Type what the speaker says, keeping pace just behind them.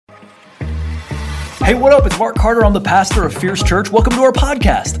Hey, what up? It's Mark Carter. I'm the pastor of Fierce Church. Welcome to our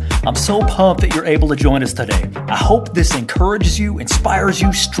podcast. I'm so pumped that you're able to join us today. I hope this encourages you, inspires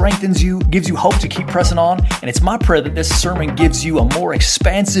you, strengthens you, gives you hope to keep pressing on. And it's my prayer that this sermon gives you a more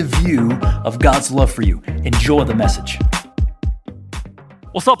expansive view of God's love for you. Enjoy the message.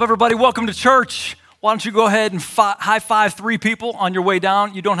 What's up, everybody? Welcome to church. Why don't you go ahead and high five three people on your way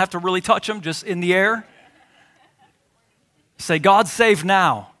down? You don't have to really touch them, just in the air. Say, God save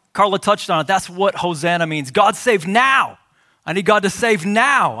now. Carla touched on it. That's what Hosanna means. God save now. I need God to save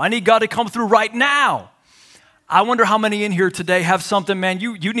now. I need God to come through right now. I wonder how many in here today have something, man,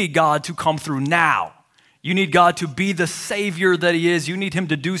 you need God to come through now. You need God to be the Savior that He is. You need Him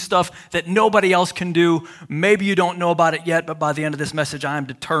to do stuff that nobody else can do. Maybe you don't know about it yet, but by the end of this message, I am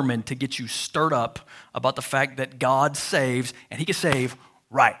determined to get you stirred up about the fact that God saves, and He can save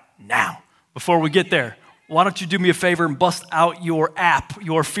right now. Before we get there, why don't you do me a favor and bust out your app,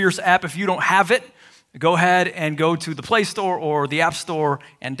 your Fierce app. If you don't have it, go ahead and go to the Play Store or the App Store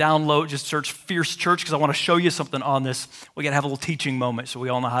and download, just search Fierce Church, because I want to show you something on this. We got to have a little teaching moment so we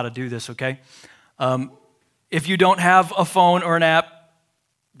all know how to do this, okay? If you don't have a phone or an app,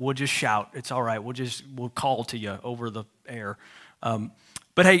 we'll just shout. It's all right. We'll call to you over the air.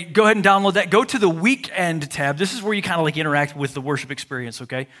 But hey, go ahead and download that. Go to the Weekend tab. This is where you kind of like interact with the worship experience,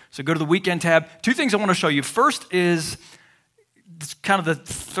 okay? So go to the Weekend tab. Two things I want to show you. First is it's kind of the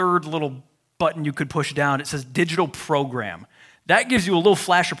third little button you could push down. It says Digital Program. That gives you a little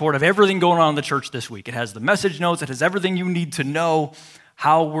flash report of everything going on in the church this week. It has the message notes. It has everything you need to know,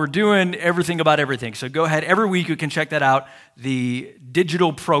 how we're doing, everything about everything. So go ahead. Every week you can check that out, the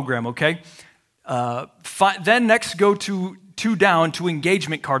Digital Program, okay? Then next go to down to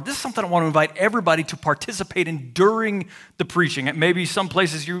engagement card. This is something I want to invite everybody to participate in during the preaching. Maybe some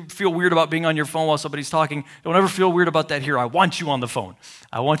places you feel weird about being on your phone while somebody's talking. Don't ever feel weird about that here. I want you on the phone.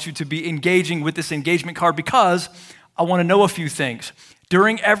 I want you to be engaging with this engagement card because I want to know a few things.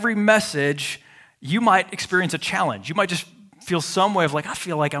 During every message, you might experience a challenge. You might just feel some way of like, I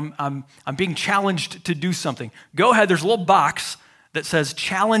feel like I'm being challenged to do something. Go ahead. There's a little box that says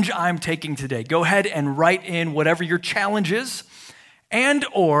challenge I'm taking today. Go ahead and write in whatever your challenge is and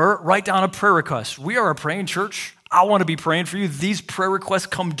or write down a prayer request. We are a praying church. I want to be praying for you. These prayer requests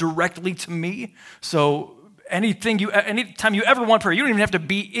come directly to me. So anytime you ever want prayer, you don't even have to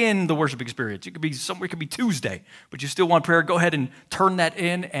be in the worship experience. You could be somewhere, it could be Tuesday, but you still want prayer. Go ahead and turn that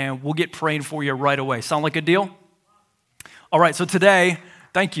in and we'll get praying for you right away. Sound like a deal? All right, so today,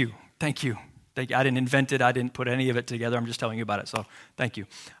 thank you. I didn't invent it. I didn't put any of it together. I'm just telling you about it, so thank you.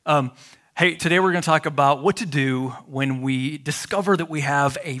 Hey, today we're going to talk about what to do when we discover that we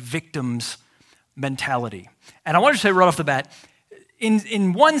have a victim's mentality. And I want to say right off the bat,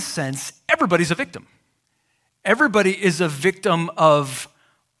 in one sense, everybody's a victim. Everybody is a victim of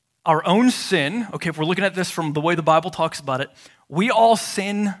our own sin. Okay, if we're looking at this from the way the Bible talks about it, we all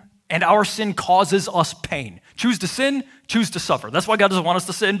sin, and our sin causes us pain. Choose to sin, choose to suffer. That's why God doesn't want us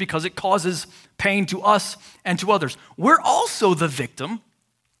to sin, because it causes pain to us and to others. We're also the victim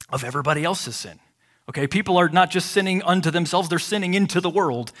of everybody else's sin. Okay, people are not just sinning unto themselves, they're sinning into the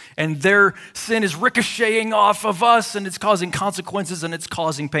world. And their sin is ricocheting off of us, and it's causing consequences, and it's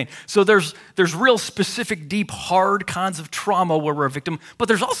causing pain. So there's real specific, deep, hard kinds of trauma where we're a victim, but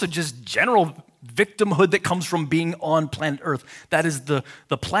there's also just general victimhood that comes from being on planet Earth. That is the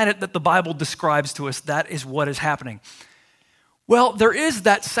planet that the Bible describes to us. That is what is happening. Well, there is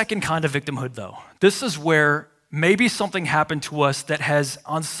that second kind of victimhood, though. This is where maybe something happened to us that has,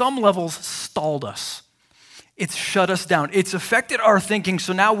 on some levels, stalled us. It's shut us down. It's affected our thinking,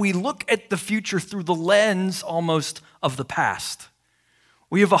 so now we look at the future through the lens almost of the past.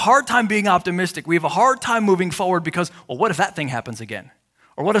 We have a hard time being optimistic. We have a hard time moving forward because, well, what if that thing happens again?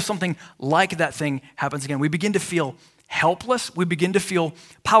 Or what if something like that thing happens again? We begin to feel helpless. We begin to feel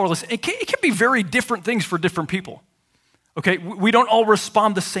powerless. It can be very different things for different people. Okay, we don't all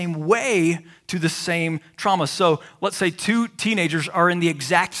respond the same way to the same trauma. So let's say two teenagers are in the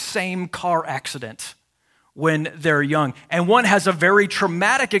exact same car accident when they're young. And one has a very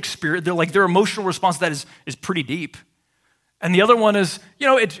traumatic experience. Their emotional response to that is pretty deep. And the other one is,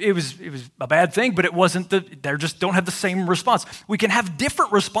 it was a bad thing, but it wasn't they just don't have the same response. We can have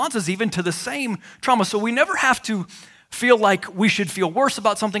different responses even to the same trauma. So we never have to feel like we should feel worse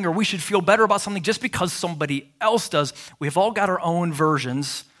about something or we should feel better about something just because somebody else does. We've all got our own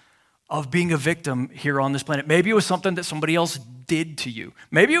versions of being a victim here on this planet. Maybe it was something that somebody else did to you.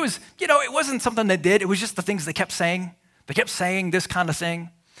 Maybe it was, it wasn't something they did. It was just the things they kept saying. They kept saying this kind of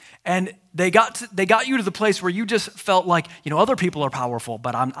thing. And they got you to the place where you just felt like, other people are powerful,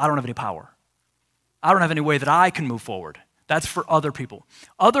 but I don't have any power. I don't have any way that I can move forward. That's for other people.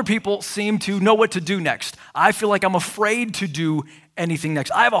 Other people seem to know what to do next. I feel like I'm afraid to do anything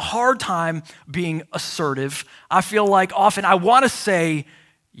next. I have a hard time being assertive. I feel like often I want to say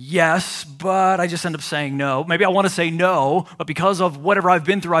yes, but I just end up saying no. Maybe I want to say no, but because of whatever I've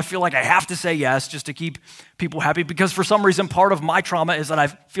been through, I feel like I have to say yes just to keep people happy, because for some reason, part of my trauma is that I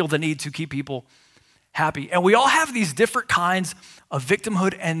feel the need to keep people happy. And we all have these different kinds of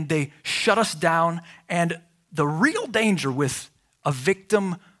victimhood, and they shut us down. And the real danger with a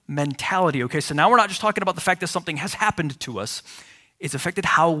victim mentality, okay, so now we're not just talking about the fact that something has happened to us, it's affected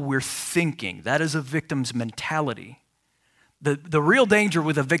how we're thinking. That is a victim's mentality. The real danger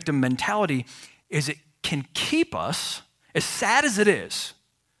with a victim mentality is it can keep us, as sad as it is,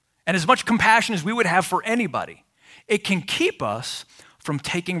 and as much compassion as we would have for anybody, it can keep us from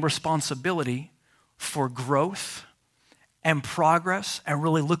taking responsibility for growth and progress and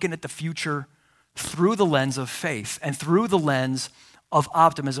really looking at the future through the lens of faith and through the lens of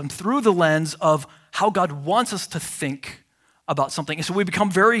optimism, through the lens of how God wants us to think about something. And so we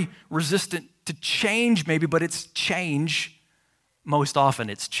become very resistant to change maybe, but it's change. Most often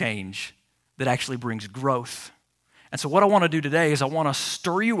it's change that actually brings growth. And so what I want to do today is I want to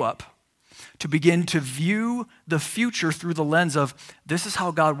stir you up to begin to view the future through the lens of this is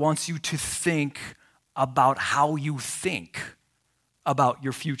how God wants you to think about how you think about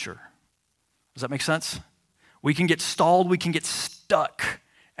your future. Does that make sense? We can get stalled, we can get stuck,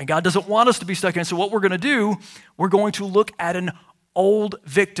 and God doesn't want us to be stuck. And so what we're going to do, we're going to look at an old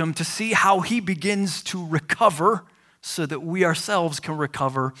victim to see how he begins to recover so that we ourselves can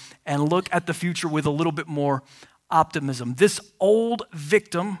recover and look at the future with a little bit more optimism. This old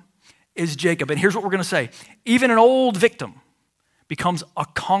victim is Jacob. And here's what we're going to say. Even an old victim becomes a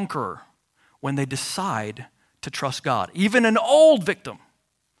conqueror when they decide to trust God. Even an old victim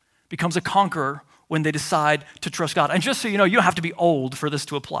becomes a conqueror when they decide to trust God. And just so you know, you don't have to be old for this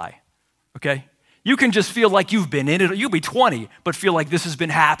to apply, okay? You can just feel like you've been in it. You'll be 20, but feel like this has been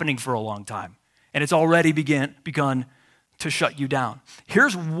happening for a long time. And it's already begun to shut you down.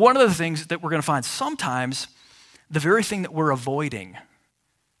 Here's one of the things that we're going to find. Sometimes the very thing that we're avoiding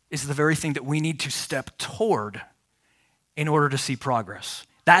is the very thing that we need to step toward in order to see progress.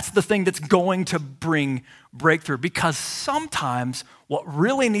 That's the thing that's going to bring breakthrough, because sometimes what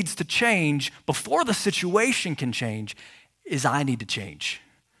really needs to change before the situation can change is I need to change.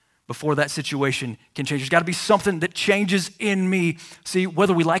 Before that situation can change, there's got to be something that changes in me. See,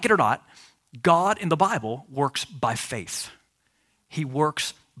 whether we like it or not, God in the Bible works by faith. He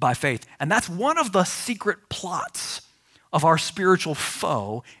works by faith. And that's one of the secret plots of our spiritual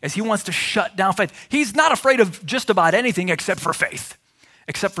foe, is he wants to shut down faith. He's not afraid of just about anything except for faith,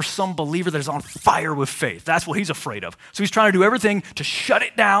 except for some believer that is on fire with faith. That's what he's afraid of. So he's trying to do everything to shut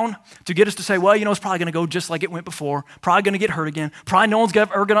it down, to get us to say, well, you know, it's probably going to go just like it went before, probably going to get hurt again, probably no one's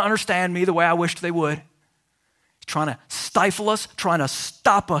ever going to understand me the way I wished they would. He's trying to stifle us, trying to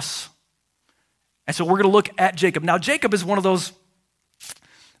stop us. And so we're going to look at Jacob. Now, Jacob is one of those,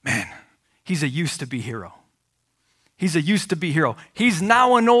 man, he's a used-to-be hero. He's a used-to-be hero. He's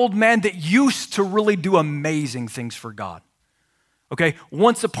now an old man that used to really do amazing things for God. Okay,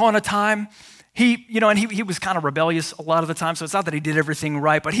 once upon a time, he was kind of rebellious a lot of the time, so it's not that he did everything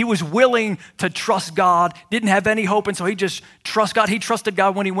right, but he was willing to trust God, didn't have any hope, and so he just trusted God. He trusted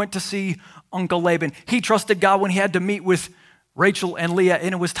God when he went to see Uncle Laban. He trusted God when he had to meet with Rachel and Leah,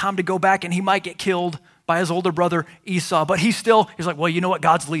 and it was time to go back, and he might get killed by his older brother Esau, but he's like, well, you know what?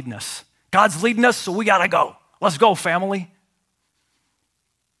 God's leading us. God's leading us, so we got to go. Let's go, family.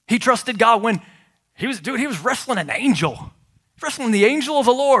 He trusted God when he was wrestling an angel. Wrestling the angel of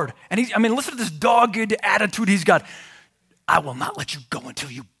the Lord. And listen to this dogged attitude he's got. I will not let you go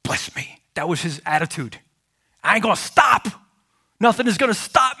until you bless me. That was his attitude. I ain't going to stop. Nothing is going to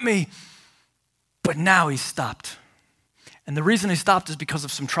stop me. But now he's stopped. And the reason he stopped is because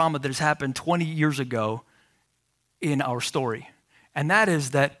of some trauma that has happened 20 years ago in our story. And that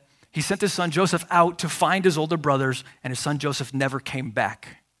is that he sent his son Joseph out to find his older brothers, and his son Joseph never came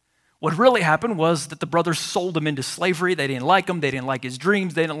back. What really happened was that the brothers sold him into slavery. They didn't like him. They didn't like his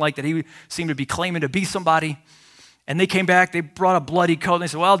dreams. They didn't like that he seemed to be claiming to be somebody. And they came back. They brought a bloody coat. And they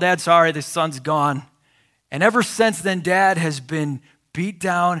said, well, Dad, sorry, this son's gone. And ever since then, Dad has been beat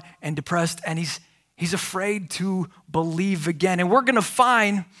down and depressed, and he's afraid to believe again. And we're going to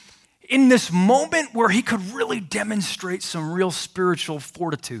find in this moment where he could really demonstrate some real spiritual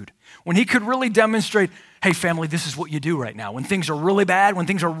fortitude, when he could really demonstrate, hey, family, this is what you do right now. When things are really bad, when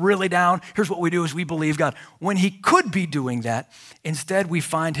things are really down, here's what we do is we believe God. When he could be doing that, instead we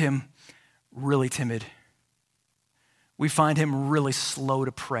find him really timid. We find him really slow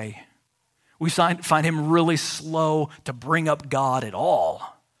to pray. We find him really slow to bring up God at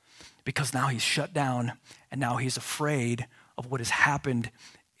all because now he's shut down and now he's afraid of what has happened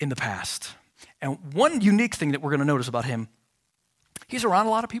in the past. And one unique thing that we're going to notice about him, he's around a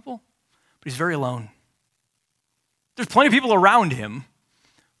lot of people, but he's very alone. There's plenty of people around him,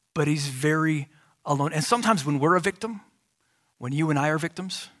 but he's very alone. And sometimes when we're a victim, when you and I are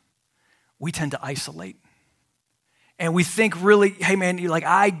victims, we tend to isolate. And we think really, hey man, you're like,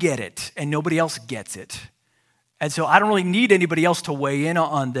 I get it, and nobody else gets it. And so I don't really need anybody else to weigh in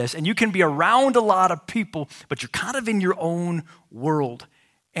on this. And you can be around a lot of people, but you're kind of in your own world.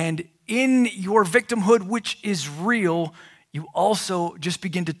 And in your victimhood, which is real, you also just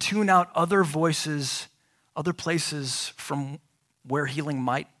begin to tune out other voices, other places from where healing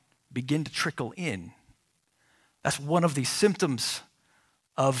might begin to trickle in. That's one of the symptoms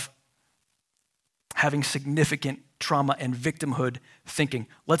of having significant trauma and victimhood thinking.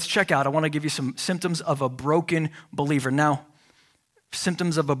 Let's check out, I want to give you some symptoms of a broken believer. Now,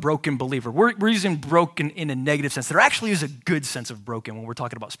 symptoms of a broken believer. We're using broken in a negative sense. There actually is a good sense of broken when we're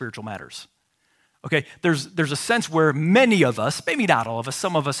talking about spiritual matters. Okay, there's a sense where many of us, maybe not all of us,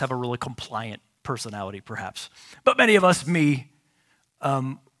 some of us have a really compliant personality perhaps, but many of us, we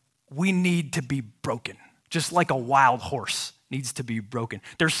need to be broken, just like a wild horse needs to be broken.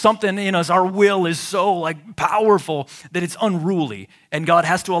 There's something in us, our will is so powerful that it's unruly, and God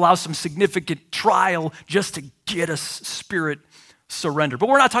has to allow some significant trial just to get us spirit surrender. But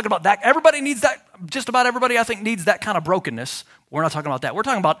we're not talking about that. Everybody needs that. Just about everybody, I think, needs that kind of brokenness. We're not talking about that. We're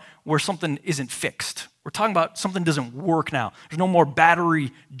talking about where something isn't fixed. We're talking about something doesn't work now. There's no more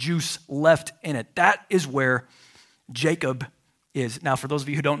battery juice left in it. That is where Jacob is. Now, for those of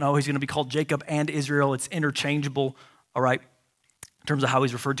you who don't know, he's going to be called Jacob and Israel. It's interchangeable, all right, in terms of how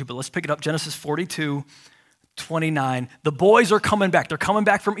he's referred to. But let's pick it up. Genesis 42:29. The boys are coming back. They're coming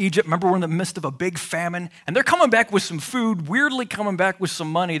back from Egypt. Remember, we're in the midst of a big famine. And they're coming back with some food, weirdly coming back with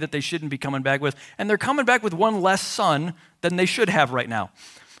some money that they shouldn't be coming back with. And they're coming back with one less son than they should have right now.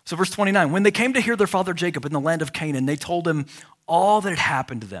 So verse 29, when they came to hear their father Jacob in the land of Canaan, they told him all that had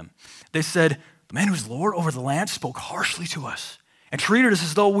happened to them. They said, the man who's Lord over the land spoke harshly to us and treated us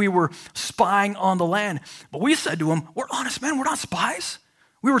as though we were spying on the land. But we said to him, we're honest men, we're not spies.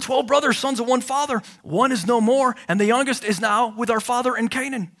 We were 12 brothers, sons of one father. One is no more, and the youngest is now with our father in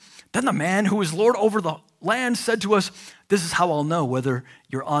Canaan. Then the man who is Lord over the land said to us, this is how I'll know whether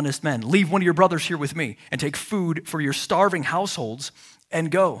you're honest men. Leave one of your brothers here with me and take food for your starving households and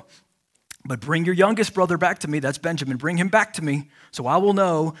go. But bring your youngest brother back to me, that's Benjamin. Bring him back to me, so I will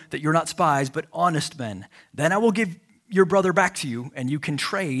know that you're not spies, but honest men. Then I will give your brother back to you, and you can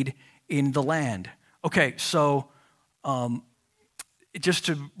trade in the land. Okay, so just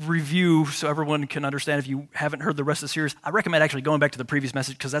to review so everyone can understand, if you haven't heard the rest of the series, I recommend actually going back to the previous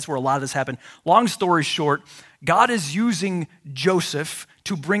message because that's where a lot of this happened. Long story short, God is using Joseph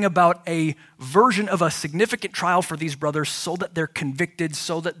to bring about a version of a significant trial for these brothers so that they're convicted,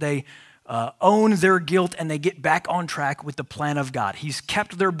 so that they own their guilt and they get back on track with the plan of God. He's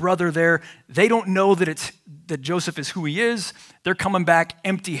kept their brother there. They don't know that Joseph is who he is. They're coming back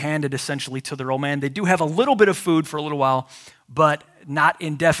empty-handed essentially to their old man. They do have a little bit of food for a little while, but not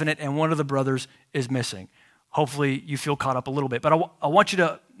indefinite, and one of the brothers is missing. Hopefully you feel caught up a little bit. But I want you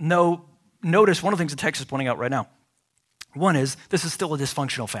to notice one of the things the text is pointing out right now. One is this is still a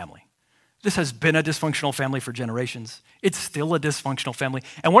dysfunctional family. This has been a dysfunctional family for generations. It's still a dysfunctional family.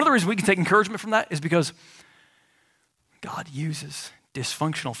 And one of the reasons we can take encouragement from that is because God uses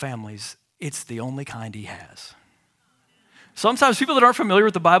dysfunctional families. It's the only kind he has. Sometimes people that aren't familiar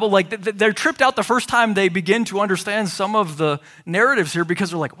with the Bible, they're tripped out the first time they begin to understand some of the narratives here because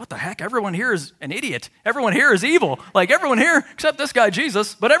they're like, what the heck? Everyone here is an idiot. Everyone here is evil. Everyone here, except this guy,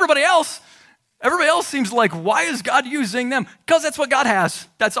 Jesus, but everybody else seems like, why is God using them? Because that's what God has.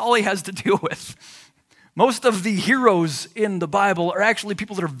 That's all he has to deal with. Most of the heroes in the Bible are actually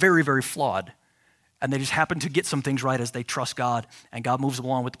people that are very, very flawed. And they just happen to get some things right as they trust God, and God moves them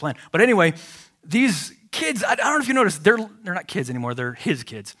along with the plan. But anyway, these kids, I don't know if you noticed, they're not kids anymore, they're his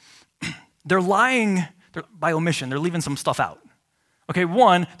kids. They're lying by omission, they're leaving some stuff out. Okay,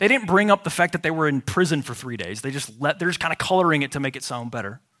 one, they didn't bring up the fact that they were in prison for 3 days. They're just kind of coloring it to make it sound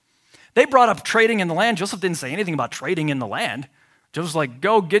better. They brought up trading in the land. Joseph didn't say anything about trading in the land. Joseph's like,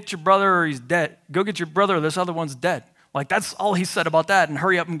 go get your brother or he's dead. Go get your brother or this other one's dead. That's all he said about that, and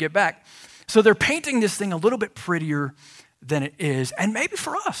hurry up and get back. So they're painting this thing a little bit prettier than it is. And maybe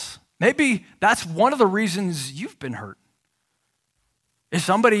for us, maybe that's one of the reasons you've been hurt. Is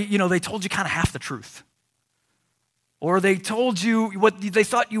somebody, they told you kind of half the truth. Or they told you what they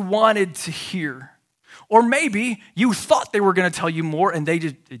thought you wanted to hear. Or maybe you thought they were going to tell you more and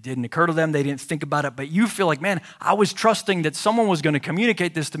it didn't occur to them, they didn't think about it, but you feel like, man, I was trusting that someone was going to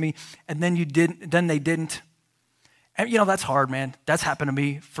communicate this to me, and then they didn't. And that's hard, man. That's happened to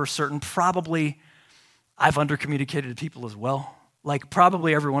me for certain. Probably I've undercommunicated to people as well. Like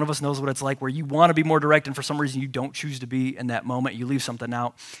probably every one of us knows what it's like where you want to be more direct and for some reason you don't choose to be in that moment. You leave something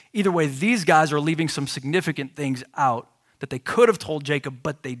out. Either way, these guys are leaving some significant things out that they could have told Jacob,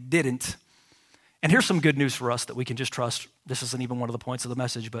 but they didn't. And here's some good news for us that we can just trust. This isn't even one of the points of the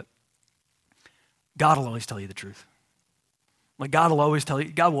message, but God will always tell you the truth. Like God will always tell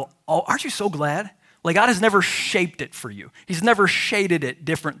you, aren't you so glad? Like God has never shaped it for you. He's never shaded it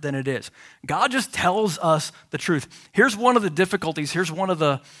different than it is. God just tells us the truth. Here's one of the difficulties. Here's one of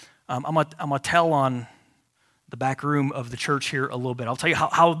the, I'm gonna tell on the back room of the church here a little bit. I'll tell you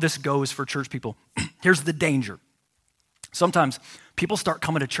how this goes for church people. Here's the danger. Sometimes people start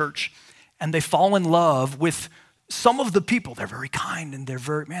coming to church and they fall in love with some of the people. They're very kind and they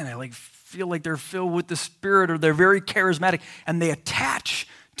feel like they're filled with the Spirit, or they're very charismatic, and they attach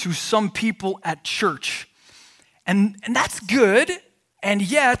to some people at church. And that's good, and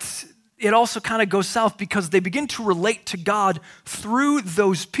yet it also kind of goes south because they begin to relate to God through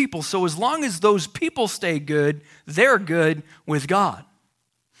those people. So as long as those people stay good, they're good with God.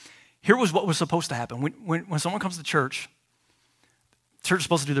 Here was what was supposed to happen. When someone comes to church is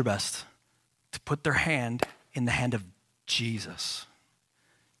supposed to do their best to put their hand in the hand of Jesus.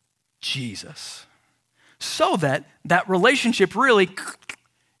 Jesus. So that relationship really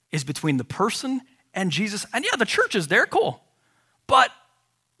is between the person and Jesus. And yeah, the church is there, cool. But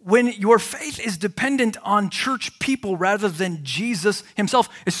when your faith is dependent on church people rather than Jesus himself,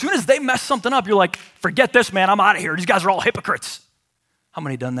 as soon as they mess something up, you're like, forget this, man, I'm out of here. These guys are all hypocrites. How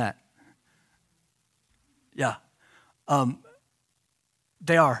many done that? Yeah.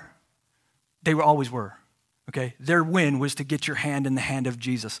 They are. They always were, okay? Their win was to get your hand in the hand of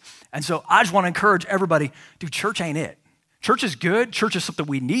Jesus. And so I just want to encourage everybody, dude, church ain't it. Church is good. Church is something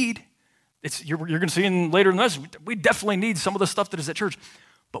we need. You're going to see later in this, we definitely need some of the stuff that is at church.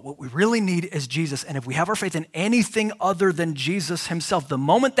 But what we really need is Jesus. And if we have our faith in anything other than Jesus himself, the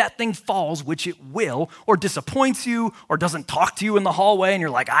moment that thing falls, which it will, or disappoints you, or doesn't talk to you in the hallway, and you're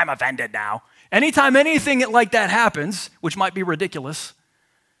like, I'm offended now. Anytime anything like that happens, which might be ridiculous,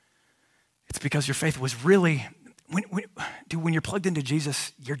 it's because your faith was really, when you're plugged into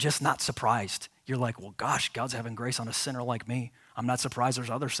Jesus, you're just not surprised. You're like, well, gosh, God's having grace on a sinner like me. I'm not surprised there's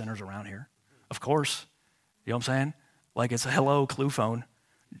other sinners around here. Of course. You know what I'm saying? Like it's a hello clue phone.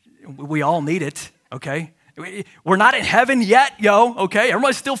 We all need it, okay? We're not in heaven yet, okay?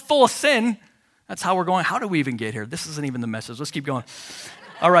 Everybody's still full of sin. That's how we're going. How do we even get here? This isn't even the message. Let's keep going.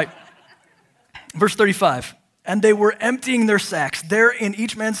 All right. Verse 35. And they were emptying their sacks. There in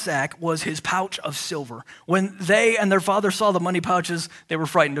each man's sack was his pouch of silver. When they and their father saw the money pouches, they were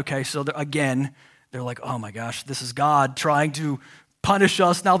frightened. Okay, so they're like, oh my gosh, this is God trying to punish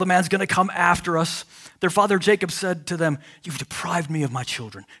us. Now the man's going to come after us. Their father Jacob said to them, you've deprived me of my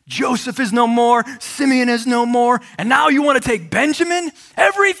children. Joseph is no more. Simeon is no more. And now you want to take Benjamin?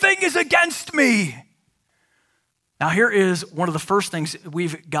 Everything is against me. Now, here is one of the first things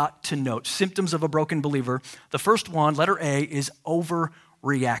we've got to note. Symptoms of a broken believer. The first one, letter A, is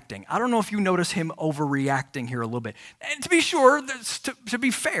overreacting. I don't know if you notice him overreacting here a little bit. And to be sure, to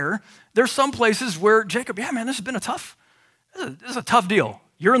be fair, there's some places where Jacob, yeah, man, this has been this is a tough deal.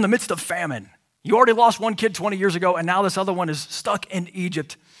 You're in the midst of famine. You already lost one kid 20 years ago, and now this other one is stuck in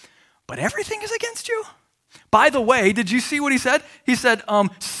Egypt. But everything is against you? By the way, did you see what he said? He said,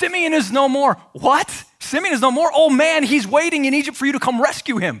 Simeon is no more. What? Simeon is no more? Oh man, he's waiting in Egypt for you to come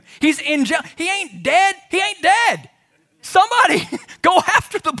rescue him. He's in jail. He ain't dead. He ain't dead. Somebody go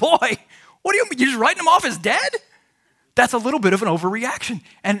after the boy. What do you mean? You're just writing him off as dead? That's a little bit of an overreaction.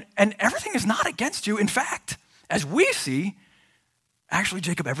 And everything is not against you. In fact, as we see, actually,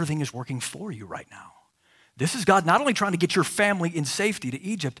 Jacob, everything is working for you right now. This is God not only trying to get your family in safety to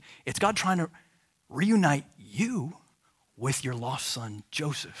Egypt, it's God trying to reunite you with your lost son,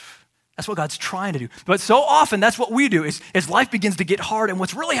 Joseph. That's what God's trying to do. But so often, that's what we do, is as life begins to get hard, and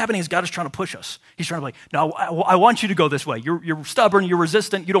what's really happening is God is trying to push us. He's trying to be like, no, I want you to go this way. You're stubborn, you're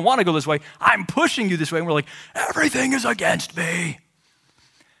resistant, you don't want to go this way. I'm pushing you this way. And we're like, everything is against me.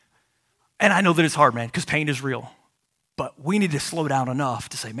 And I know that it's hard, man, because pain is real. But we need to slow down enough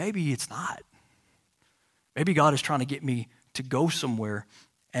to say, maybe it's not. Maybe God is trying to get me to go somewhere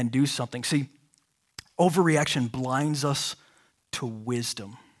and do something. See, overreaction blinds us to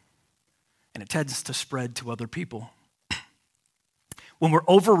wisdom, and it tends to spread to other people. When we're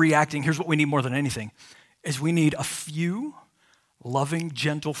overreacting, here's what we need more than anything, is we need a few loving,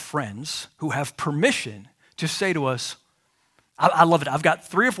 gentle friends who have permission to say to us, I love it. I've got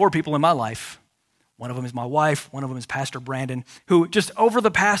 3 or 4 people in my life. One of them is my wife. One of them is Pastor Brandon, who just over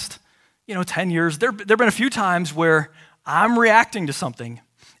the past, 10 years, there have been a few times where I'm reacting to something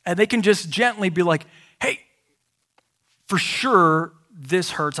and they can just gently be like, hey, for sure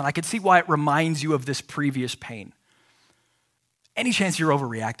this hurts and I can see why it reminds you of this previous pain. Any chance you're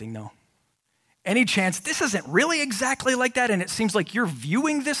overreacting, though? Any chance this isn't really exactly like that and it seems like you're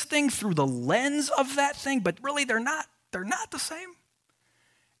viewing this thing through the lens of that thing, but really they're not the same?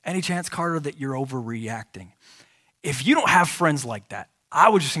 Any chance, Carter, that you're overreacting? If you don't have friends like that, I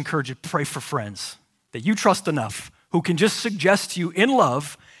would just encourage you to pray for friends that you trust enough who can just suggest to you in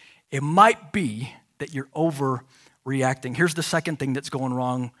love, it might be that you're overreacting. Here's the second thing that's going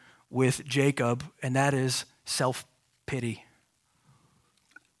wrong with Jacob, and that is self-pity.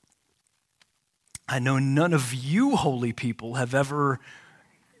 I know none of you holy people have ever,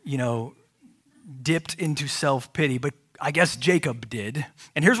 dipped into self-pity, but I guess Jacob did.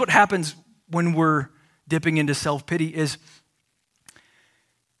 And here's what happens when we're dipping into self-pity is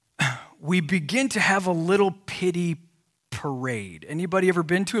we begin to have a little pity parade. Anybody ever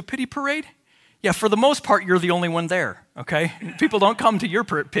been to a pity parade? Yeah, for the most part, you're the only one there, okay? People don't come to your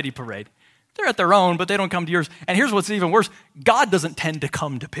pity parade. They're at their own, but they don't come to yours. And here's what's even worse. God doesn't tend to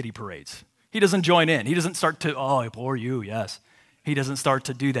come to pity parades. He doesn't join in. He doesn't start to, oh, poor you, yes. He doesn't start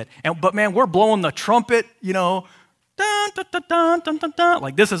to do that. But man, we're blowing the trumpet, dun, dun, dun, dun, dun, dun, dun.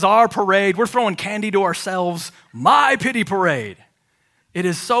 Like this is our parade. We're throwing candy to ourselves. My pity parade. It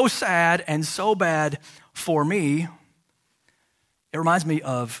is so sad and so bad for me. It reminds me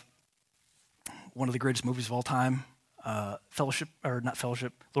of one of the greatest movies of all time, Lord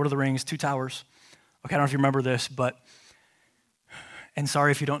of the Rings, Two Towers. Okay, I don't know if you remember this, and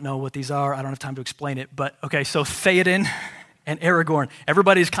sorry if you don't know what these are, I don't have time to explain it, but okay, so Theoden and Aragorn,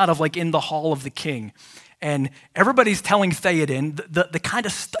 everybody's kind of like in the hall of the king, and everybody's telling Theoden,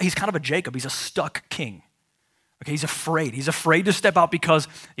 he's kind of a Jacob, he's a stuck king. Okay, he's afraid to step out because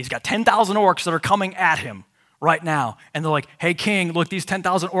he's got 10,000 orcs that are coming at him right now, and they're like, hey king, look, these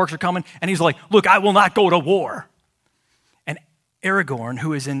 10,000 orcs are coming, and he's like, look, I will not go to war. And Aragorn,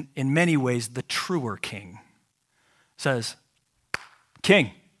 who is in many ways the truer king, says,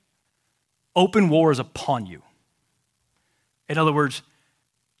 King, open war is upon you. In other words,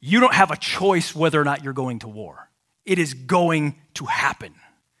 you don't have a choice whether or not you're going to war. It is going to happen.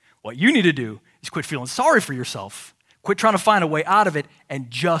 What you need to do is quit feeling sorry for yourself, quit trying to find a way out of it, and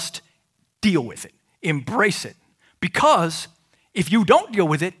just deal with it. Embrace it. Because if you don't deal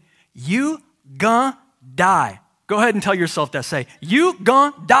with it, you gonna die. Go ahead and tell yourself that. Say, you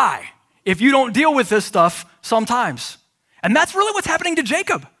gonna die if you don't deal with this stuff sometimes. And that's really what's happening to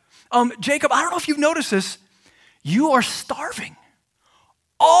Jacob. Jacob, I don't know if you've noticed this. You are starving.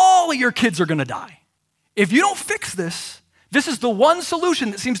 All of your kids are going to die. If you don't fix this, this is the one solution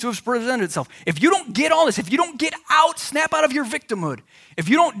that seems to have presented itself. If you don't get on this, if you don't get out, snap out of your victimhood, if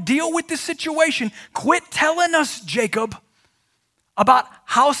you don't deal with this situation, quit telling us, Jacob, about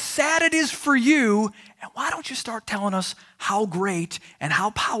how sad it is for you, and why don't you start telling us how great and how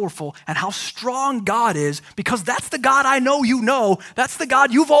powerful and how strong God is, because that's the God I know you know. That's the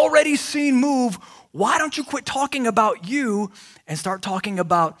God you've already seen move. Why don't you quit talking about you and start talking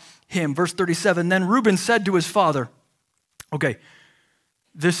about him? Verse 37, then Reuben said to his father, okay,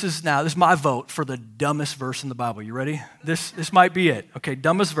 this is my vote for the dumbest verse in the Bible. You ready? This might be it. Okay,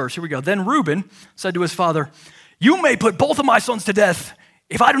 dumbest verse. Here we go. Then Reuben said to his father, you may put both of my sons to death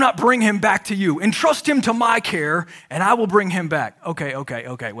if I do not bring him back to you. Entrust him to my care, and I will bring him back.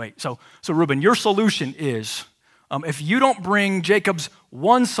 Okay, wait. So Reuben, your solution is, if you don't bring Jacob's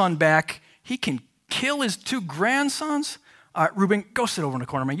one son back, he can kill his 2 grandsons? All right, Reuben, go sit over in the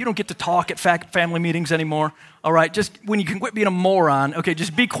corner, man. You don't get to talk at family meetings anymore. All right, just when you can quit being a moron, okay,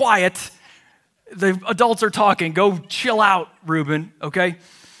 just be quiet. The adults are talking. Go chill out, Reuben, okay?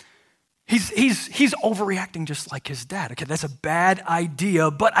 He's overreacting just like his dad. Okay, that's a bad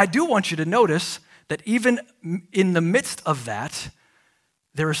idea, but I do want you to notice that even in the midst of that,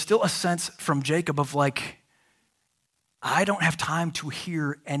 there is still a sense from Jacob of like, I don't have time to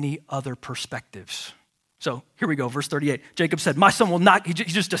hear any other perspectives. So here we go, verse 38. Jacob said, my son will not, he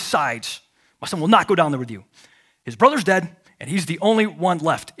just decides, my son will not go down there with you. His brother's dead, and he's the only one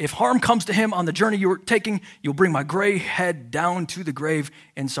left. If harm comes to him on the journey you're taking, you'll bring my gray head down to the grave.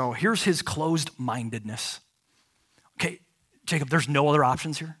 And so here's his closed-mindedness. Okay, Jacob, there's no other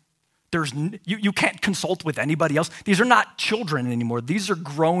options here. You can't consult with anybody else. These are not children anymore. These are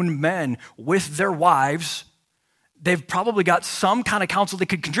grown men with their wives. they've probably got some kind of counsel they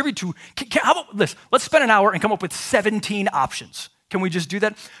could contribute to. How about this? Let's spend an hour and come up with 17 options. Can we just do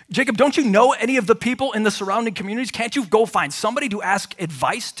that? Jacob, don't you know any of the people in the surrounding communities? Can't you go find somebody to ask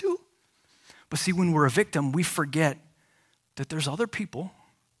advice to? But see, when we're a victim, we forget that there's other people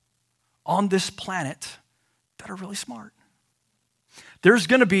on this planet that are really smart. There's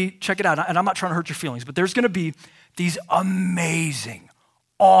gonna be, check it out, and I'm not trying to hurt your feelings, but there's gonna be these amazing,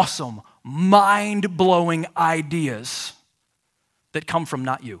 awesome, mind-blowing ideas that come from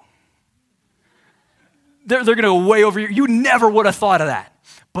not you. They're gonna go way over you never would have thought of that.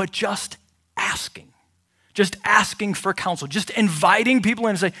 But just asking for counsel, just inviting people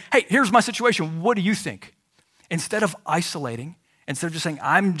in and say, hey, here's my situation, what do you think? Instead of isolating, instead of just saying,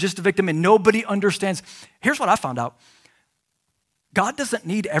 I'm just a victim and nobody understands. Here's what I found out. God doesn't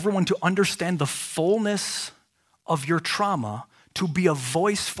need everyone to understand the fullness of your trauma to be a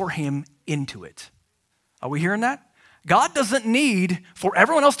voice for him into it. Are we hearing that? God doesn't need for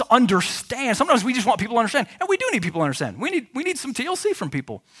everyone else to understand. Sometimes we just want people to understand, and we do need people to understand. We need some TLC from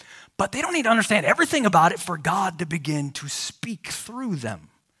people, but they don't need to understand everything about it for God to begin to speak through them.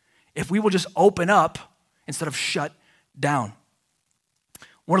 If we will just open up instead of shut down.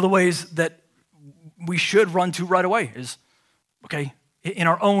 One of the ways that we should run to right away is, okay, in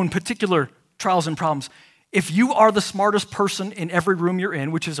our own particular trials and problems, if you are the smartest person in every room you're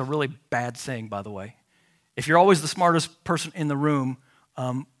in, which is a really bad thing, by the way, if you're always the smartest person in the room,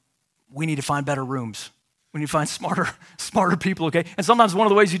 we need to find better rooms. We need to find smarter people, okay? And sometimes one of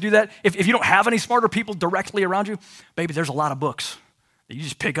the ways you do that, if you don't have any smarter people directly around you, baby, there's a lot of books that you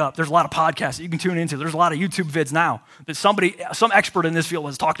just pick up. There's a lot of podcasts that you can tune into. There's a lot of YouTube vids now that some expert in this field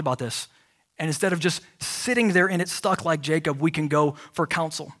has talked about this. And instead of just sitting there and it's stuck like Jacob, we can go for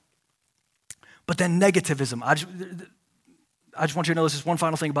counsel. But then negativism. I just want you to know this is one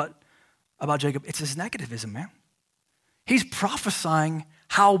final thing about Jacob. It's his negativism, man. He's prophesying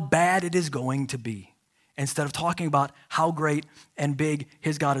how bad it is going to be instead of talking about how great and big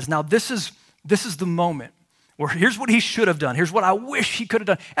his God is. Now, this is the moment where here's what he should have done. Here's what I wish he could have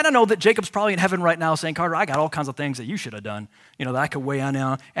done. And I know that Jacob's probably in heaven right now saying, Carter, I got all kinds of things that you should have done, that I could weigh on.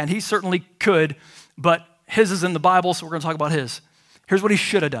 And he certainly could, but his is in the Bible, so we're going to talk about his. Here's what he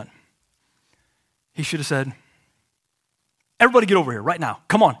should have done. He should have said, everybody get over here right now.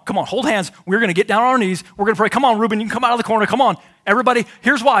 Come on, hold hands. We're going to get down on our knees. We're going to pray. Come on, Reuben, you can come out of the corner. Come on, everybody.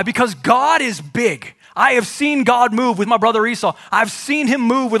 Here's why. Because God is big. I have seen God move with my brother Esau. I've seen him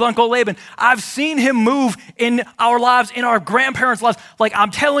move with Uncle Laban. I've seen him move in our lives, in our grandparents' lives. Like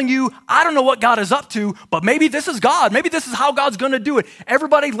I'm telling you, I don't know what God is up to, but maybe this is God. Maybe this is how God's going to do it.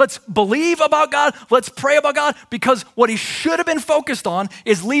 Everybody, let's believe about God. Let's pray about God, because what he should have been focused on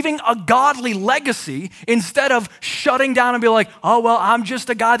is leaving a godly legacy instead of shutting down and be like, oh, well, I'm just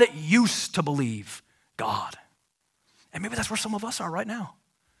a guy that used to believe God. And maybe that's where some of us are right now.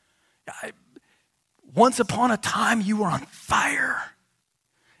 Once upon a time, you were on fire,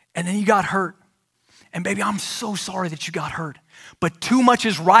 and then you got hurt. And baby, I'm so sorry that you got hurt, but too much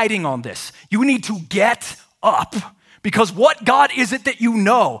is riding on this. You need to get up, because what God is it that you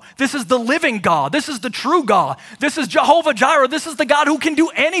know? This is the living God. This is the true God. This is Jehovah Jireh. This is the God who can do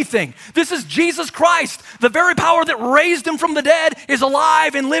anything. This is Jesus Christ. The very power that raised him from the dead is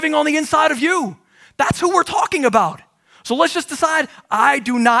alive and living on the inside of you. That's who we're talking about. So let's just decide, I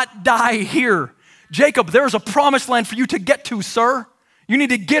do not die here. Jacob, there's a promised land for you to get to, sir. You need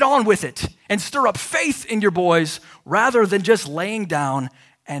to get on with it and stir up faith in your boys rather than just laying down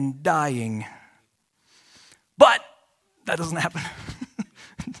and dying. But that doesn't happen.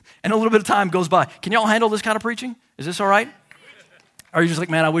 And a little bit of time goes by. Can y'all handle this kind of preaching? Is this all right? Or are you just like,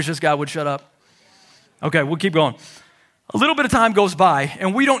 man, I wish this guy would shut up? Okay, we'll keep going. A little bit of time goes by,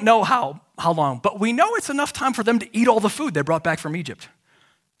 and we don't know how long, but we know it's enough time for them to eat all the food they brought back from Egypt.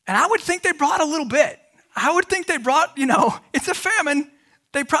 And I would think they brought a little bit. I would think they brought, it's a famine.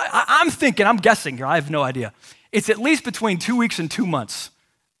 I'm guessing here, I have no idea. It's at least between 2 weeks and 2 months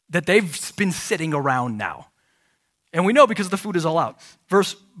that they've been sitting around now. And we know because the food is all out.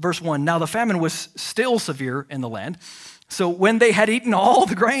 Verse 1, now the famine was still severe in the land. So when they had eaten all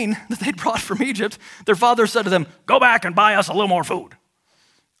the grain that they'd brought from Egypt, their father said to them, go back and buy us a little more food.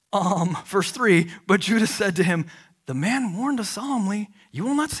 Verse 3, but Judah said to him, the man warned us solemnly, you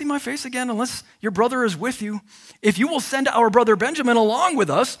will not see my face again unless your brother is with you. If you will send our brother Benjamin along with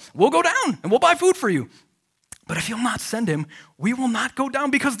us, we'll go down and we'll buy food for you. But if you'll not send him, we will not go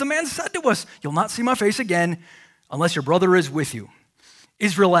down, because the man said to us, you'll not see my face again unless your brother is with you.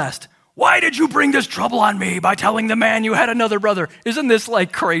 Israel asked, why did you bring this trouble on me by telling the man you had another brother? Isn't this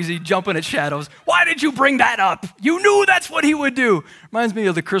like crazy, jumping at shadows? Why did you bring that up? You knew that's what he would do. Reminds me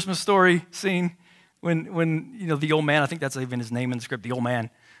of the Christmas Story scene when the old man, I think that's even his name in the script, the old man,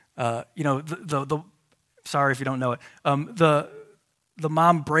 sorry if you don't know it, the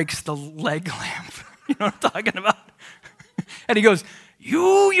mom breaks the leg lamp. You know what I'm talking about? And he goes,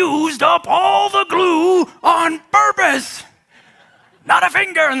 "You used up all the glue on purpose, not a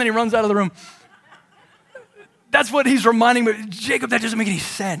finger." And then he runs out of the room. That's what he's reminding me. Jacob, that doesn't make any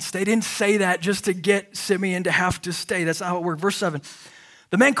sense. They didn't say that just to get Simeon to have to stay. That's not how it worked. Verse 7,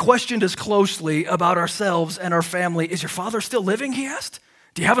 the man questioned us closely about ourselves and our family. "Is your father still living?" he asked.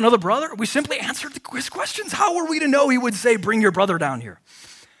 "Do you have another brother?" We simply answered his questions. How were we to know he would say, "Bring your brother down here"?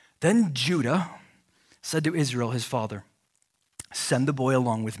 Then Judah said to Israel, his father, "Send the boy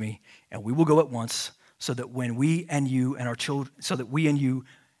along with me, and we will go at once, so that we and you and our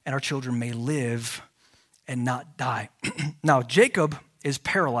children may live and not die." Now, Jacob is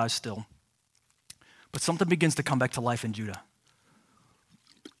paralyzed still, but something begins to come back to life in Judah.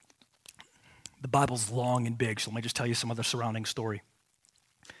 The Bible's long and big, so let me just tell you some of the surrounding story.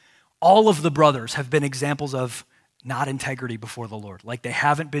 All of the brothers have been examples of not integrity before the Lord. Like they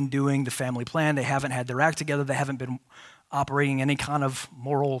haven't been doing the family plan, they haven't had their act together, they haven't been operating any kind of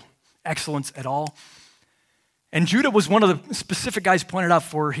moral excellence at all. And Judah was one of the specific guys pointed out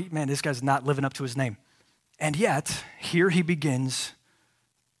for, this guy's not living up to his name. And yet, here he begins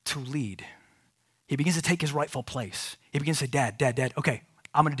to lead. He begins to take his rightful place. He begins to say, Dad, okay,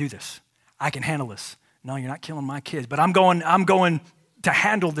 I'm gonna do this. I can handle this. No, you're not killing my kids, but I'm going to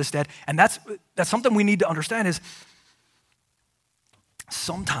handle this, Dad. And that's something we need to understand is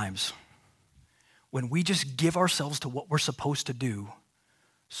sometimes when we just give ourselves to what we're supposed to do,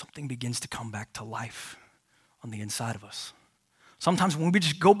 something begins to come back to life on the inside of us. Sometimes when we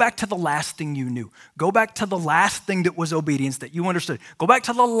just go back to the last thing you knew, go back to the last thing that was obedience that you understood, go back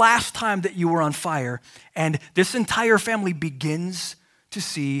to the last time that you were on fire, and this entire family begins to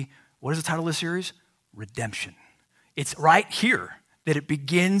see, what is the title of the series? Redemption. It's right here that it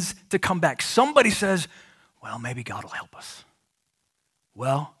begins to come back. Somebody says, well, maybe God will help us.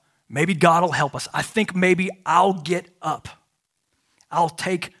 Well, maybe God will help us. I think maybe I'll get up. I'll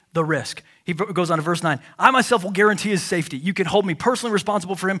take the risk. He goes on to verse 9. "I myself will guarantee his safety. You can hold me personally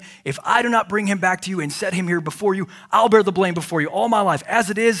responsible for him. If I do not bring him back to you and set him here before you, I'll bear the blame before you all my life. As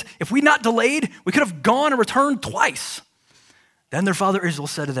it is, if we not delayed, we could have gone and returned twice." Then their father Israel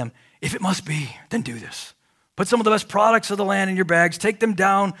said to them, "If it must be, then do this. Put some of the best products of the land in your bags. Take them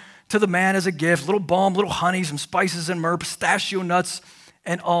down to the man as a gift, little balm, little honey, some spices and myrrh, pistachio nuts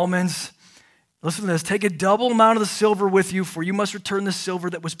and almonds. Listen to this. Take a double amount of the silver with you, for you must return the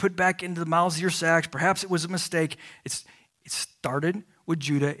silver that was put back into the mouths of your sacks. Perhaps it was a mistake." It started with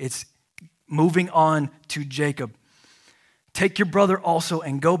Judah. It's moving on to Jacob. "Take your brother also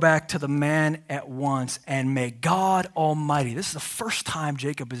and go back to the man at once, and may God Almighty," this is the first time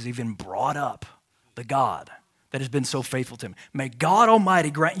Jacob has even brought up the God that has been so faithful to him. "May God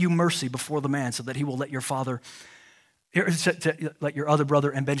Almighty grant you mercy before the man, so that he will let your other brother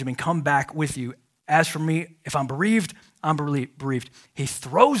and Benjamin come back with you. As for me, if I'm bereaved, I'm bereaved." He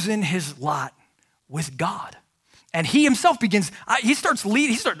throws in his lot with God. And he himself begins, he starts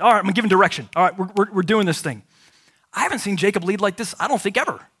leading, all right, I'm giving direction. All right, we're doing this thing. I haven't seen Jacob lead like this, I don't think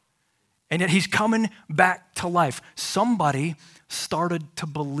ever. And yet he's coming back to life. Somebody started to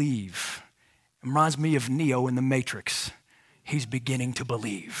believe. It reminds me of Neo in the Matrix. He's beginning to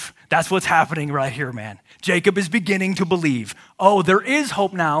believe. That's what's happening right here, man. Jacob is beginning to believe. Oh, there is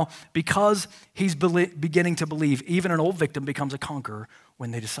hope now because he's beginning to believe. Even an old victim becomes a conqueror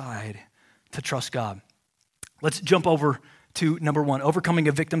when they decide to trust God. Let's jump over to number one, overcoming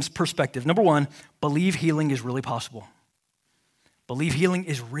a victim's perspective. Number one, believe healing is really possible. Believe healing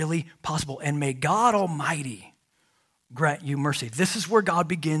is really possible. And may God Almighty grant you mercy. This is where God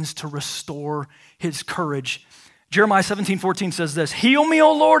begins to restore his courage. Jeremiah 17:14 says this, "Heal me,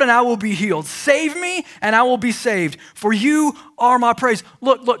 O Lord, and I will be healed. Save me, and I will be saved. For you are my praise."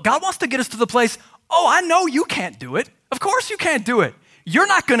 Look, God wants to get us to the place, oh, I know you can't do it. Of course you can't do it. You're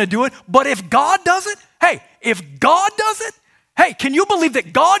not going to do it. But if God does it, if God does it, can you believe that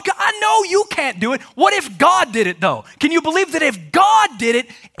I know you can't do it. What if God did it, though? Can you believe that if God did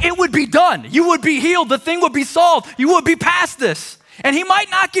it, it would be done? You would be healed. The thing would be solved. You would be past this. And he might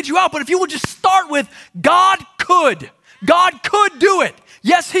not get you out, but if you would just start with, God could do it.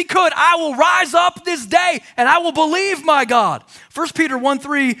 Yes, he could. I will rise up this day and I will believe my God. 1 Peter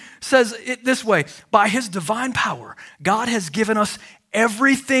 1:3 says it this way, "By his divine power, God has given us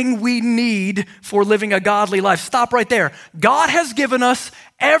everything we need for living a godly life." Stop right there. God has given us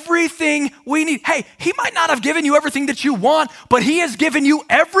everything we need. Hey, he might not have given you everything that you want, but he has given you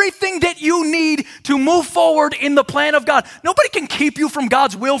everything that you need to move forward in the plan of God. Nobody can keep you from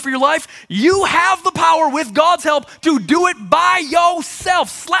God's will for your life. You have the power with God's help to do it by yourself.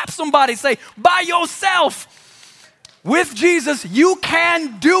 Slap somebody, say, by yourself. With Jesus, you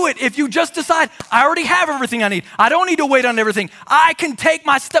can do it if you just decide, I already have everything I need. I don't need to wait on everything. I can take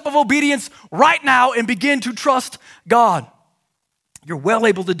my step of obedience right now and begin to trust God. You're well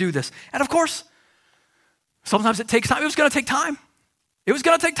able to do this. And of course, sometimes it takes time. It was going to take time. It was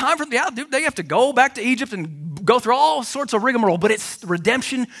going to take time for they have to go back to Egypt and go through all sorts of rigmarole, but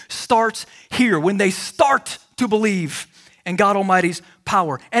redemption starts here when they start to believe in God Almighty's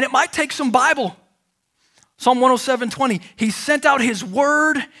power. And it might take some Bible. Psalm 107:20, he sent out his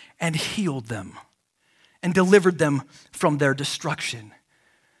word and healed them and delivered them from their destruction.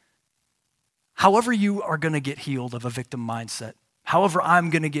 However you are going to get healed of a victim mindset, however I'm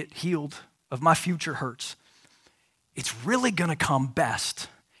going to get healed of my future hurts, it's really going to come best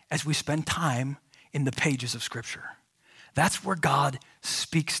as we spend time in the pages of Scripture. That's where God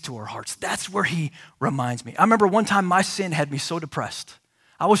speaks to our hearts. That's where he reminds me. I remember one time my sin had me so depressed.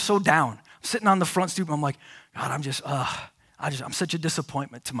 I was so down. Sitting on the front stoop, I'm like, God, I'm such a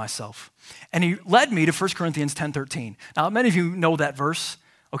disappointment to myself. And he led me to 1 Corinthians 10:13. Now, many of you know that verse,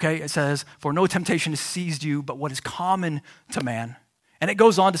 okay? It says, for no temptation has seized you, but what is common to man. And it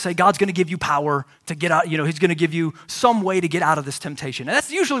goes on to say, God's gonna give you power to get out, he's gonna give you some way to get out of this temptation. And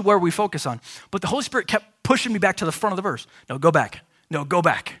that's usually where we focus on. But the Holy Spirit kept pushing me back to the front of the verse. No, go back. No, go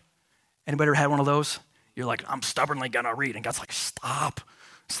back. Anybody ever had one of those? You're like, I'm stubbornly gonna read. And God's like, stop,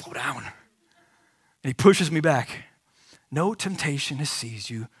 slow down. And he pushes me back. No temptation has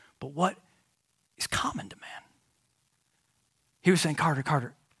seized you, but what is common to man? He was saying,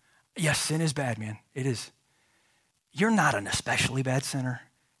 Carter, yes, sin is bad, man. It is. You're not an especially bad sinner.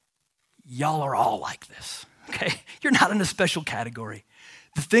 Y'all are all like this, okay? You're not in a special category.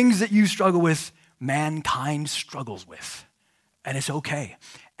 The things that you struggle with, mankind struggles with, and it's okay.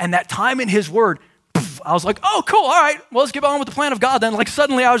 And that time in his word, I was like, oh, cool, all right, well, let's get on with the plan of God then. Like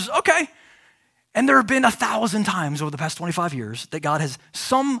suddenly I was, okay. And there have been 1,000 times over the past 25 years that God has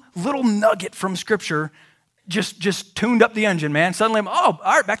some little nugget from Scripture just tuned up the engine, man. Suddenly I'm, all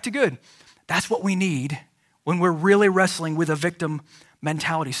right, back to good. That's what we need when we're really wrestling with a victim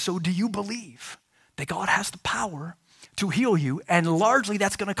mentality. So do you believe that God has the power to heal you? And largely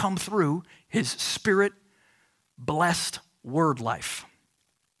that's going to come through his Spirit-blessed word life.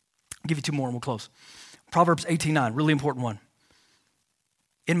 I'll give you two more and we'll close. Proverbs 18:9, really important one.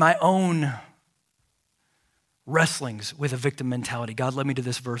 In my own wrestlings with a victim mentality, God led me to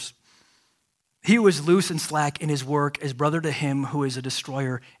this verse. He who is loose and slack in his work is brother to him who is a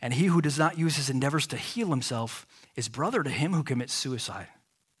destroyer, and he who does not use his endeavors to heal himself is brother to him who commits suicide.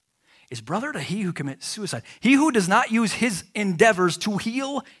 Is brother to he who commits suicide. He who does not use his endeavors to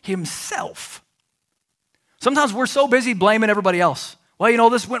heal himself. Sometimes we're so busy blaming everybody else. Well,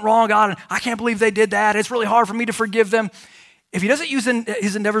 this went wrong, God, and I can't believe they did that. It's really hard for me to forgive them. If he doesn't use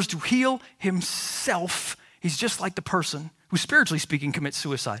his endeavors to heal himself, he's just like the person who, spiritually speaking, commits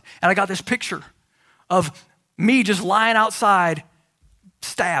suicide. And I got this picture of me just lying outside,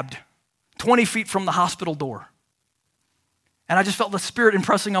 stabbed 20 feet from the hospital door. And I just felt the Spirit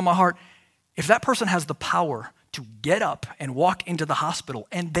impressing on my heart. If that person has the power to get up and walk into the hospital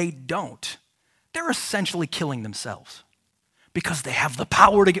and they don't, they're essentially killing themselves because they have the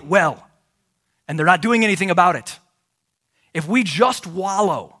power to get well and they're not doing anything about it. If we just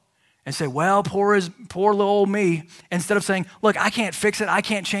wallow and say, well, poor little old me, instead of saying, look, I can't fix it, I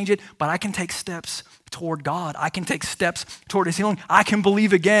can't change it, but I can take steps toward God. I can take steps toward his healing. I can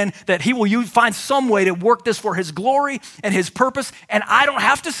believe again that he will find some way to work this for his glory and his purpose, and I don't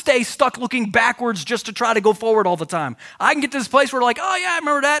have to stay stuck looking backwards just to try to go forward all the time. I can get to this place where like, oh yeah, I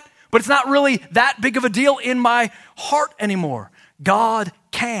remember that, but it's not really that big of a deal in my heart anymore. God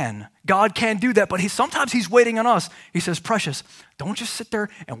can do that, but sometimes he's waiting on us. He says, precious, don't just sit there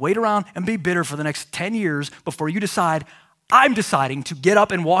and wait around and be bitter for the next 10 years before you decide, I'm deciding to get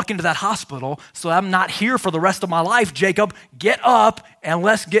up and walk into that hospital so I'm not here for the rest of my life. Jacob, get up and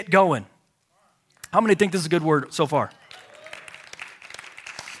let's get going. How many think this is a good word so far?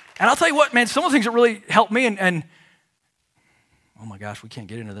 And I'll tell you what, man, some of the things that really helped me and oh my gosh, we can't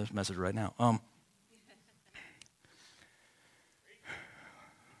get into this message right now.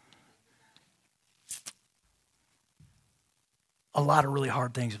 A lot of really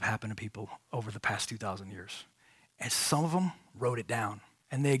hard things have happened to people over the past 2,000 years. And some of them wrote it down.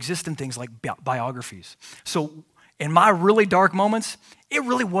 And they exist in things like biographies. So in my really dark moments, it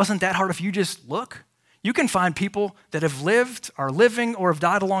really wasn't that hard if you just look. You can find people that have lived, are living, or have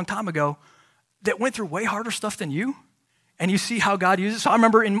died a long time ago that went through way harder stuff than you, and you see how God uses it. So I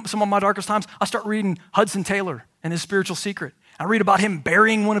remember in some of my darkest times, I start reading Hudson Taylor and His Spiritual Secret. I read about him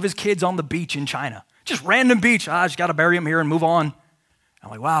burying one of his kids on the beach in China. Just random beach. I just got to bury him here and move on. I'm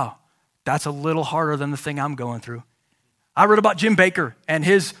like, wow, that's a little harder than the thing I'm going through. I read about Jim Bakker and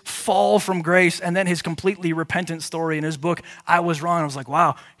his fall from grace and then his completely repentant story in his book, I Was Wrong. I was like,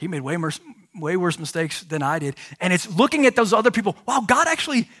 wow, he made way worse mistakes than I did. And it's looking at those other people. Wow, God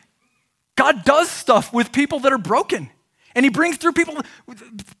does stuff with people that are broken. And He brings through people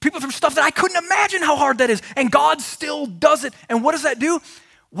through stuff that I couldn't imagine how hard that is. And God still does it. And what does that do?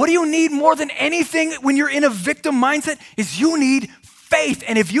 What do you need more than anything when you're in a victim mindset is you need faith.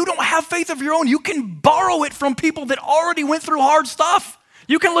 And if you don't have faith of your own, you can borrow it from people that already went through hard stuff.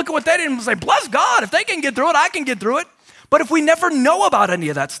 You can look at what they did and say, bless God, if they can get through it, I can get through it. But if we never know about any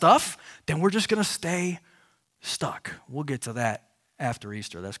of that stuff, then we're just going to stay stuck. We'll get to that after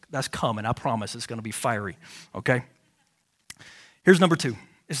Easter. That's coming. I promise it's going to be fiery, okay? Here's number 2.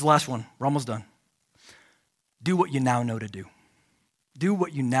 It's the last one. We're almost done. Do what you now know to do. Do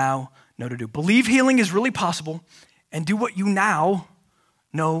what you now know to do. Believe healing is really possible, and do what you now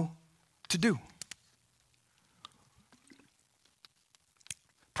know to do.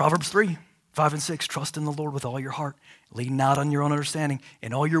 Proverbs 3, 5 and 6, trust in the Lord with all your heart. Lean not on your own understanding.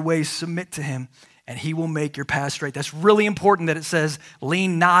 In all your ways submit to Him, and He will make your path straight. That's really important that it says,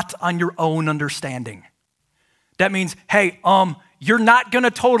 lean not on your own understanding. That means, hey, you're not going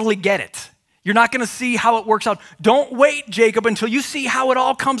to totally get it. You're not going to see how it works out. Don't wait, Jacob, until you see how it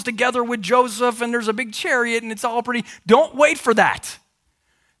all comes together with Joseph and there's a big chariot and it's all pretty. Don't wait for that.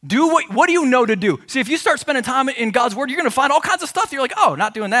 Do what do you know to do? See, if you start spending time in God's word, you're going to find all kinds of stuff. You're like, oh,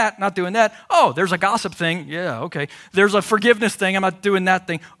 not doing that, not doing that. Oh, there's a gossip thing. Yeah, okay. There's a forgiveness thing. I'm not doing that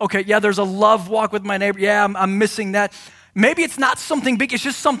thing. Okay, yeah, there's a love walk with my neighbor. Yeah, I'm missing that. Maybe it's not something big. It's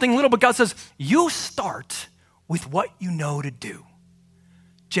just something little. But God says, you start with what you know to do.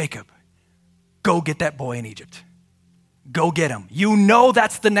 Jacob, go get that boy in Egypt. Go get him. You know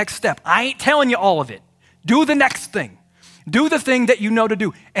that's the next step. I ain't telling you all of it. Do the next thing. Do the thing that you know to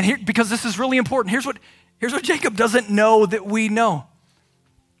do. And here, because this is really important, here's what Jacob doesn't know that we know.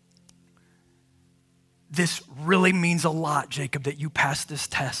 This really means a lot, Jacob, that you pass this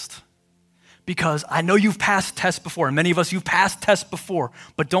test. Because I know you've passed tests before, and many of us, you've passed tests before,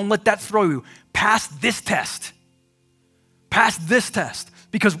 but don't let that throw you. Pass this test. Pass this test.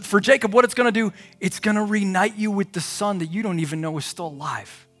 Because for Jacob, what it's going to do, it's going to reunite you with the son that you don't even know is still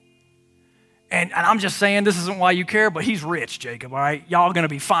alive. And I'm just saying, this isn't why you care, but he's rich, Jacob, all right? Y'all going to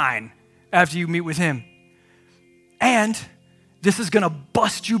be fine after you meet with him. And this is going to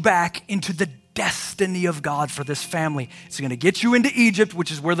bust you back into the destiny of God for this family. It's going to get you into Egypt,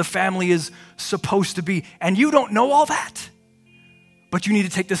 which is where the family is supposed to be. And you don't know all that, but you need to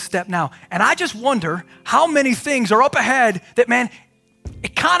take this step now. And I just wonder how many things are up ahead that, man,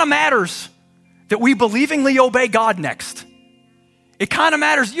 it kind of matters that we believingly obey God next. It kind of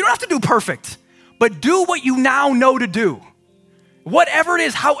matters. You don't have to do perfect, but do what you now know to do. Whatever it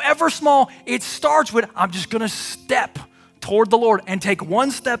is, however small, it starts with, I'm just going to step toward the Lord and take one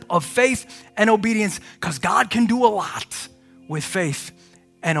step of faith and obedience, because God can do a lot with faith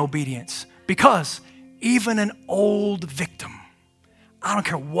and obedience. Because even an old victim, I don't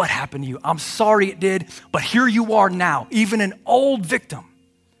care what happened to you, I'm sorry it did, but here you are now. Even an old victim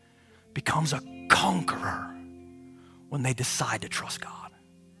becomes a conqueror when they decide to trust God.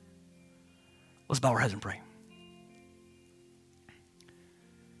 Let's bow our heads and pray.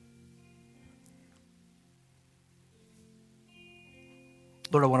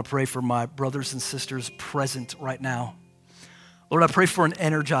 Lord, I want to pray for my brothers and sisters present right now. Lord, I pray for an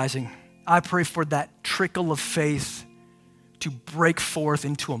energizing. I pray for that trickle of faith to break forth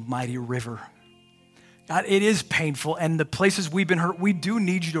into a mighty river. God, it is painful, and the places we've been hurt, we do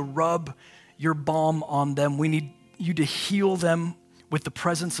need you to rub your balm on them. We need you to heal them with the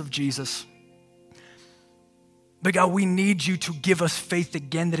presence of Jesus. But God, we need you to give us faith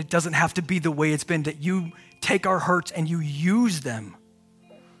again, that it doesn't have to be the way it's been, that you take our hurts and you use them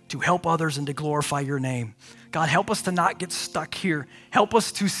to help others and to glorify your name. God, help us to not get stuck here. Help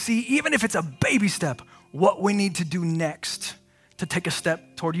us to see, even if it's a baby step, what we need to do next to take a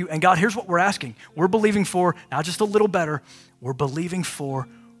step toward you. And God, here's what we're asking. We're believing for, not just a little better, we're believing for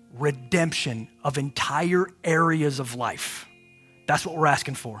redemption of entire areas of life. That's what we're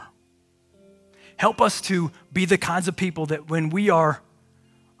asking for. Help us to be the kinds of people that when we are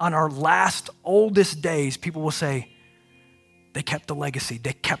on our last, oldest days, people will say, they kept the legacy.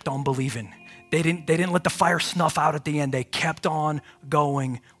 They kept on believing. They didn't let the fire snuff out at the end. They kept on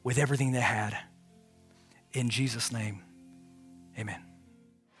going with everything they had. In Jesus' name, amen.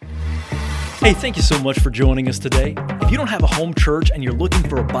 Hey, thank you so much for joining us today. If you don't have a home church and you're looking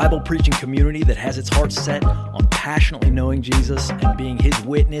for a Bible preaching community that has its heart set on passionately knowing Jesus and being His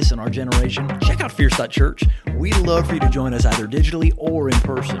witness in our generation, check out Fierce Church. We'd love for you to join us either digitally or in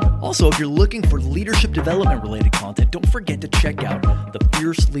person. Also, if you're looking for leadership development related content, don't forget to check out the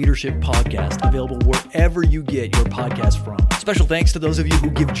Fierce Leadership Podcast, available wherever you get your podcast from. Special thanks to those of you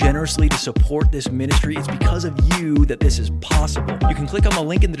who give generously to support this ministry. It's because of you that this is possible. You can click on the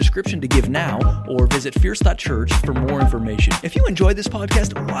link in the description to give now, or visit fierce.church for more information. If you enjoyed this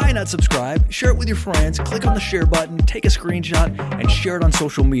podcast, why not subscribe, share it with your friends, click on the share button, take a screenshot, and share it on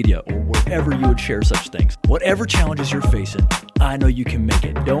social media or wherever you would share such things. Whatever challenges you're facing, I know you can make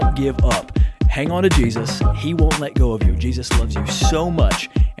it. Don't give up. Hang on to Jesus. He won't let go of you. Jesus loves you so much,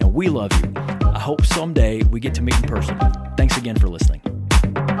 and we love you. I hope someday we get to meet in person. Thanks again for listening.